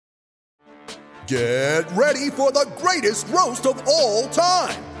Get ready for the greatest roast of all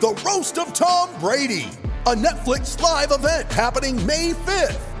time, the Roast of Tom Brady, a Netflix live event happening May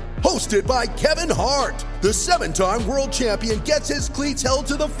 5th. Hosted by Kevin Hart, the 7-time world champion gets his cleats held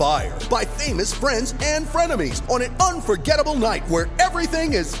to the fire by famous friends and frenemies on an unforgettable night where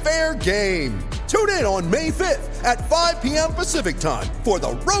everything is fair game. Tune in on May 5th at 5 p.m. Pacific time for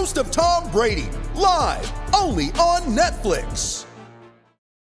the Roast of Tom Brady, live only on Netflix.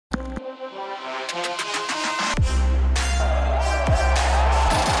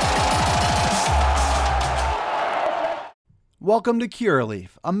 Welcome to Curaleaf,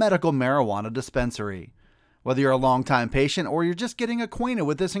 a medical marijuana dispensary. Whether you're a longtime patient or you're just getting acquainted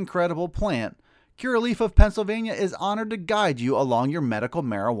with this incredible plant, Curaleaf of Pennsylvania is honored to guide you along your medical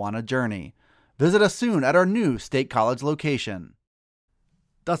marijuana journey. Visit us soon at our new State College location.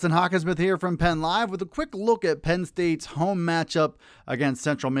 Dustin Hockensmith here from Penn Live with a quick look at Penn State's home matchup against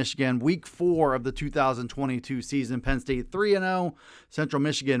Central Michigan, Week 4 of the 2022 season. Penn State 3-0, Central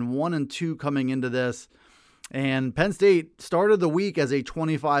Michigan 1-2 coming into this. And Penn State started the week as a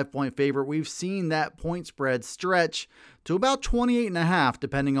 25-point favorite. We've seen that point spread stretch to about 28.5,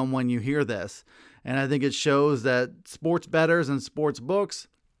 depending on when you hear this. And I think it shows that sports bettors and sports books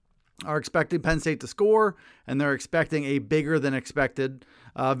are expecting Penn State to score, and they're expecting a bigger than expected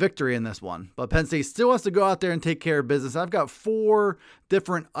victory in this one. But Penn State still has to go out there and take care of business. I've got 4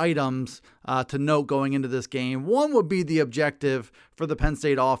 different items to note going into this game. One would be the objective for the Penn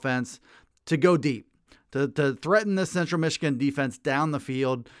State offense to go deep. To threaten this Central Michigan defense down the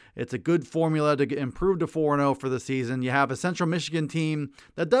field. It's a good formula to improve to 4-0 for the season. You have a Central Michigan team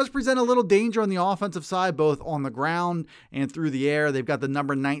that does present a little danger on the offensive side, both on the ground and through the air. They've got the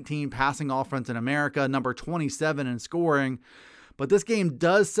number 19 passing offense in America, number 27 in scoring. But this game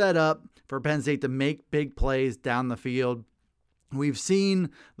does set up for Penn State to make big plays down the field. We've seen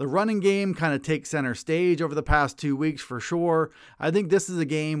the running game kind of take center stage over the past 2 weeks for sure. I think this is a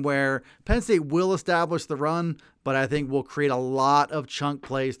game where Penn State will establish the run, but I think we'll create a lot of chunk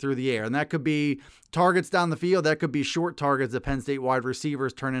plays through the air. And that could be targets down the field. That could be short targets that Penn State wide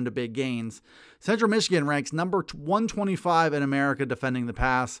receivers turn into big gains. Central Michigan ranks number 125 in America defending the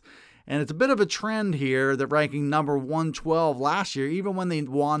pass. And it's a bit of a trend here that ranking number 112 last year, even when they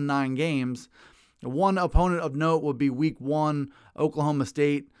won 9 games. One opponent of note would be Week 1, Oklahoma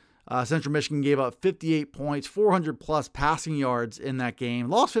State. Central Michigan gave up 58 points, 400-plus passing yards in that game.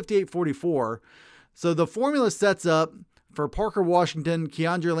 Lost 58-44. So the formula sets up for Parker Washington,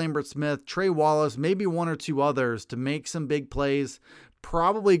 Keandre Lambert-Smith, Trey Wallace, maybe one or two others to make some big plays.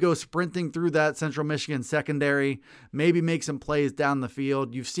 Probably go sprinting through that Central Michigan secondary, maybe make some plays down the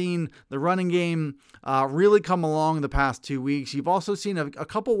field. You've seen the running game really come along the past 2 weeks. You've also seen a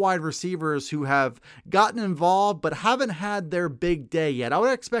couple wide receivers who have gotten involved but haven't had their big day yet. I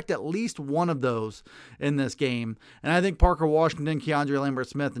would expect at least one of those in this game. And I think Parker Washington, Keandre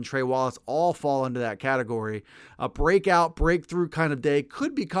Lambert-Smith, and Trey Wallace all fall into that category. A breakthrough kind of day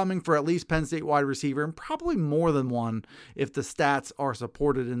could be coming for at least Penn State wide receiver, and probably more than one if the stats are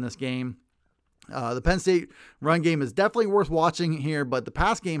supported in this game. The Penn State run game is definitely worth watching here, but the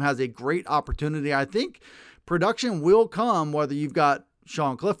pass game has a great opportunity. I think production will come whether you've got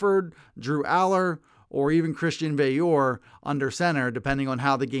Sean Clifford, Drew Aller, or even Christian Veilleur under center, depending on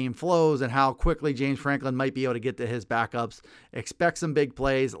how the game flows and how quickly James Franklin might be able to get to his backups. Expect some big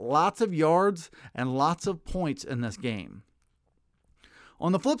plays, lots of yards, and lots of points in this game.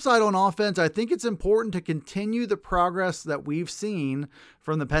 On the flip side on offense, I think it's important to continue the progress that we've seen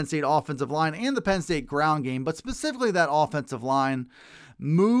from the Penn State offensive line and the Penn State ground game, but specifically that offensive line.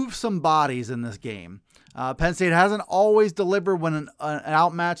 Move some bodies in this game. Penn State hasn't always delivered when an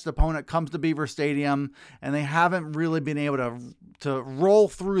outmatched opponent comes to Beaver Stadium, and they haven't really been able to roll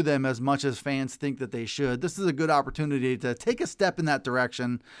through them as much as fans think that they should. This is a good opportunity to take a step in that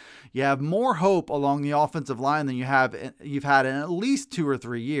direction. You have more hope along the offensive line than you've had in at least 2 or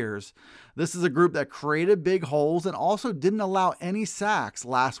 3 years. This is a group that created big holes and also didn't allow any sacks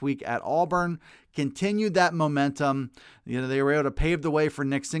last week at Auburn. Continued that momentum. They were able to pave the way for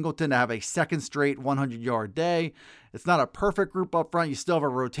Nick Singleton to have a second straight 100-yard day. It's not a perfect group up front. You still have a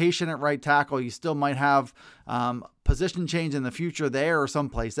rotation at right tackle. You still might have position change in the future there or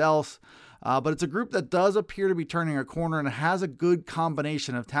someplace else. But it's a group that does appear to be turning a corner and has a good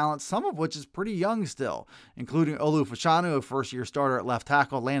combination of talent, some of which is pretty young still, including Olu Fashanu, a first-year starter at left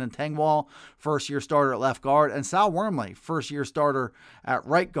tackle, Landon Tengwall, first-year starter at left guard, and Sal Wormley, first-year starter at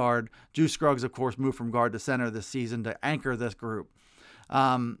right guard. Juice Scruggs, of course, moved from guard to center this season to anchor this group.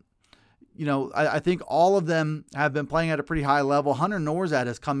 I think all of them have been playing at a pretty high level. Hunter Norzad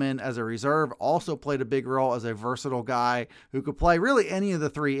has come in as a reserve, also played a big role as a versatile guy who could play really any of the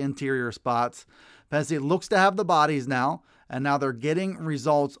three interior spots. Penn State looks to have the bodies now, and now they're getting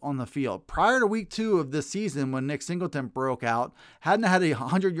results on the field. Prior to week 2 of this season, when Nick Singleton broke out, hadn't had a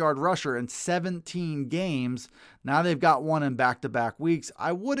 100-yard rusher in 17 games. Now they've got one in back-to-back weeks.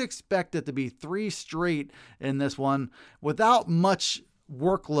 I would expect it to be 3 straight in this one without much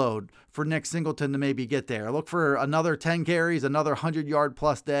workload for Nick Singleton to maybe get there. Look for another 10 carries, another 100-yard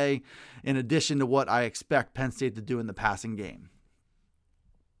plus day, in addition to what I expect Penn State to do in the passing game.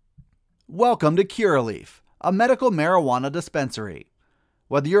 Welcome to Curaleaf, a medical marijuana dispensary.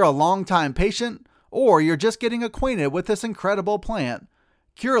 Whether you're a longtime patient or you're just getting acquainted with this incredible plant,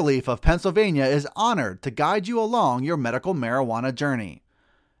 Curaleaf of Pennsylvania is honored to guide you along your medical marijuana journey.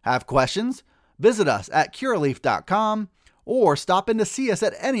 Have questions? Visit us at curaleaf.com or stop in to see us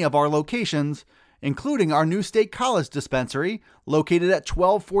at any of our locations, including our new State College dispensary located at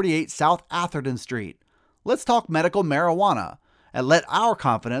 1248 South Atherton Street. Let's talk medical marijuana and let our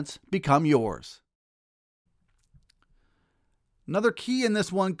confidence become yours. Another key in this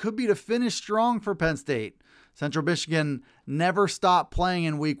one could be to finish strong for Penn State. Central Michigan never stopped playing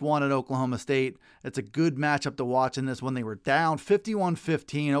in week 1 at Oklahoma State. It's a good matchup to watch in this one. They were down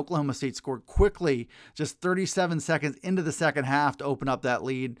 51-15. Oklahoma State scored quickly, just 37 seconds into the second half to open up that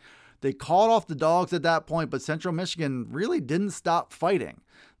lead. They called off the Dogs at that point, but Central Michigan really didn't stop fighting.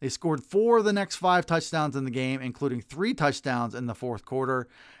 They scored 4 of the next 5 touchdowns in the game, including 3 touchdowns in the fourth quarter,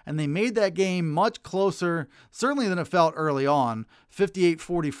 and they made that game much closer, certainly than it felt early on.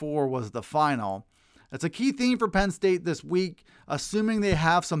 58-44 was the final. It's a key theme for Penn State this week, assuming they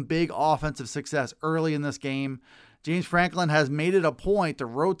have some big offensive success early in this game. James Franklin has made it a point to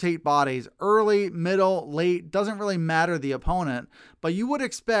rotate bodies early, middle, late. Doesn't really matter the opponent, but you would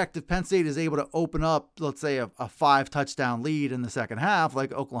expect if Penn State is able to open up, let's say, a 5-touchdown lead in the second half,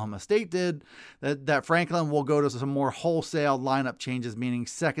 like Oklahoma State did, that Franklin will go to some more wholesale lineup changes, meaning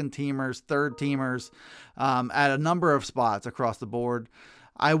second-teamers, third-teamers, at a number of spots across the board.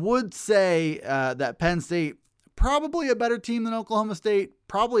 I would say that Penn State, probably a better team than Oklahoma State,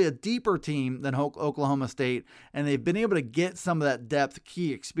 probably a deeper team than Oklahoma State, and they've been able to get some of that depth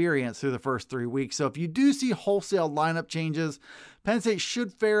key experience through the first 3 weeks. So if you do see wholesale lineup changes, Penn State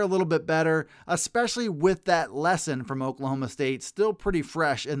should fare a little bit better, especially with that lesson from Oklahoma State still pretty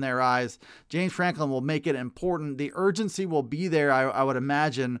fresh in their eyes. James Franklin will make it important. The urgency will be there, I would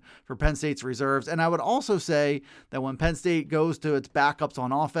imagine, for Penn State's reserves. And I would also say that when Penn State goes to its backups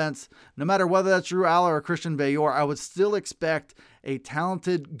on offense, no matter whether that's Drew Aller or Christian Bayor, I would still expect a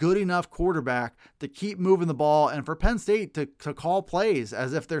talented, good enough quarterback to keep moving the ball and for Penn State to call plays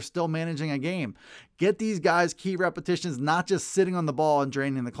as if they're still managing a game. Get these guys key repetitions, not just sitting on the ball and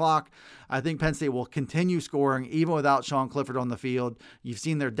draining the clock. I think Penn State will continue scoring even without Sean Clifford on the field. You've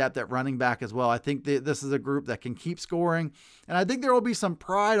seen their depth at running back as well. I think this is a group that can keep scoring, and I think there will be some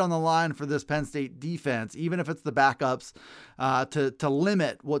pride on the line for this Penn State defense, even if it's the backups, to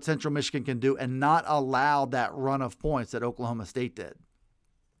limit what Central Michigan can do and not allow that run of points that Oklahoma State did.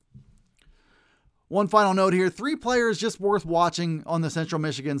 One final note here, 3 players just worth watching on the Central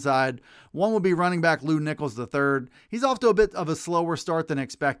Michigan side. One will be running back Lou Nichols III. He's off to a bit of a slower start than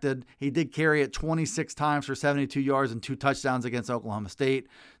expected. He did carry it 26 times for 72 yards and 2 touchdowns against Oklahoma State.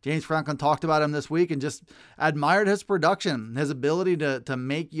 James Franklin talked about him this week and just admired his production, his ability to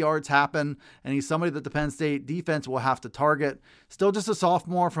make yards happen, and he's somebody that the Penn State defense will have to target. Still just a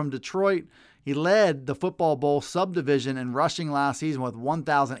sophomore from Detroit. He led the Football Bowl subdivision in rushing last season with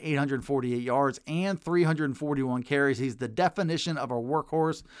 1,848 yards and 341 carries. He's the definition of a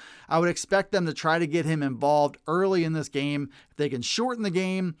workhorse. I would expect them to try to get him involved early in this game. If they can shorten the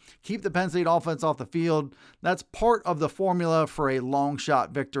game, keep the Penn State offense off the field, that's part of the formula for a long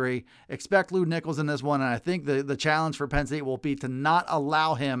shot victory. Expect Lou Nichols in this one, and I think the challenge for Penn State will be to not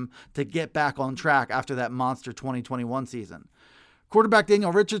allow him to get back on track after that monster 2021 season. Quarterback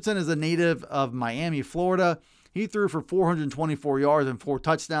Daniel Richardson is a native of Miami, Florida. He threw for 424 yards and 4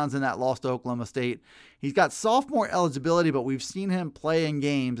 touchdowns in that loss to Oklahoma State. He's got sophomore eligibility, but we've seen him play in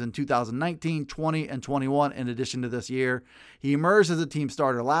games in 2019, 20, and 21 in addition to this year. He emerged as a team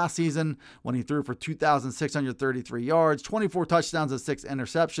starter last season when he threw for 2,633 yards, 24 touchdowns and 6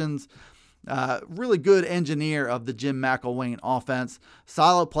 interceptions. Really good engineer of the Jim McElwain offense.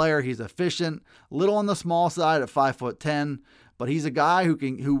 Solid player. He's efficient, little on the small side at 5'10", but he's a guy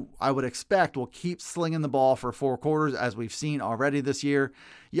who I would expect will keep slinging the ball for 4 quarters, as we've seen already this year.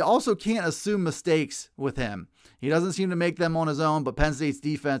 You also can't assume mistakes with him. He doesn't seem to make them on his own, but Penn State's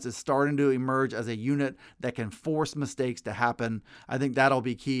defense is starting to emerge as a unit that can force mistakes to happen. I think that'll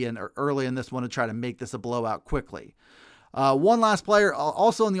be key early in this one to try to make this a blowout quickly. One last player,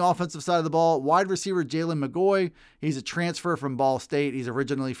 also on the offensive side of the ball, wide receiver Jalen McGoy. He's a transfer from Ball State. He's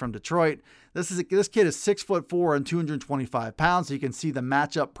originally from Detroit. This kid is 6'4" and 225 pounds, so you can see the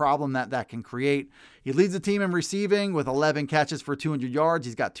matchup problem that can create. He leads the team in receiving with 11 catches for 200 yards.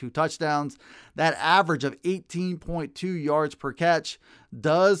 He's got 2 touchdowns. That average of 18.2 yards per catch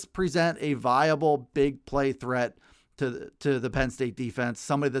does present a viable big play threat to the Penn State defense,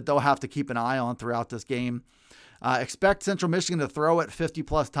 somebody that they'll have to keep an eye on throughout this game. Expect Central Michigan to throw it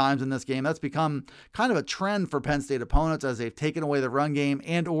 50-plus times in this game. That's become kind of a trend for Penn State opponents as they've taken away the run game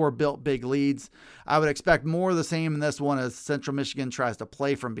and or built big leads. I would expect more of the same in this one as Central Michigan tries to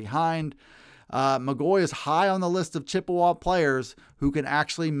play from behind. McGoy is high on the list of Chippewa players who can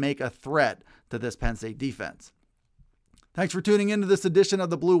actually make a threat to this Penn State defense. Thanks for tuning into this edition of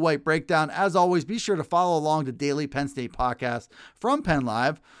the Blue White Breakdown. As always, be sure to follow along the daily Penn State podcast from Penn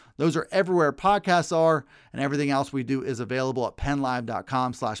Live. Those are everywhere podcasts are, and everything else we do is available at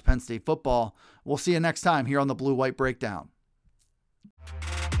pennlive.com/Penn State football. We'll see you next time here on the Blue White Breakdown.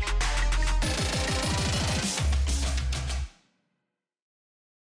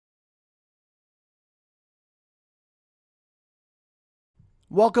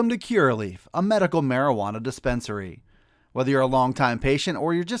 Welcome to Curaleaf, a medical marijuana dispensary. Whether you're a longtime patient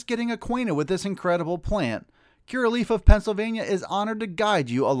or you're just getting acquainted with this incredible plant, Curaleaf of Pennsylvania is honored to guide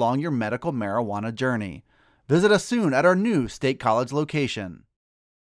you along your medical marijuana journey. Visit us soon at our new State College location.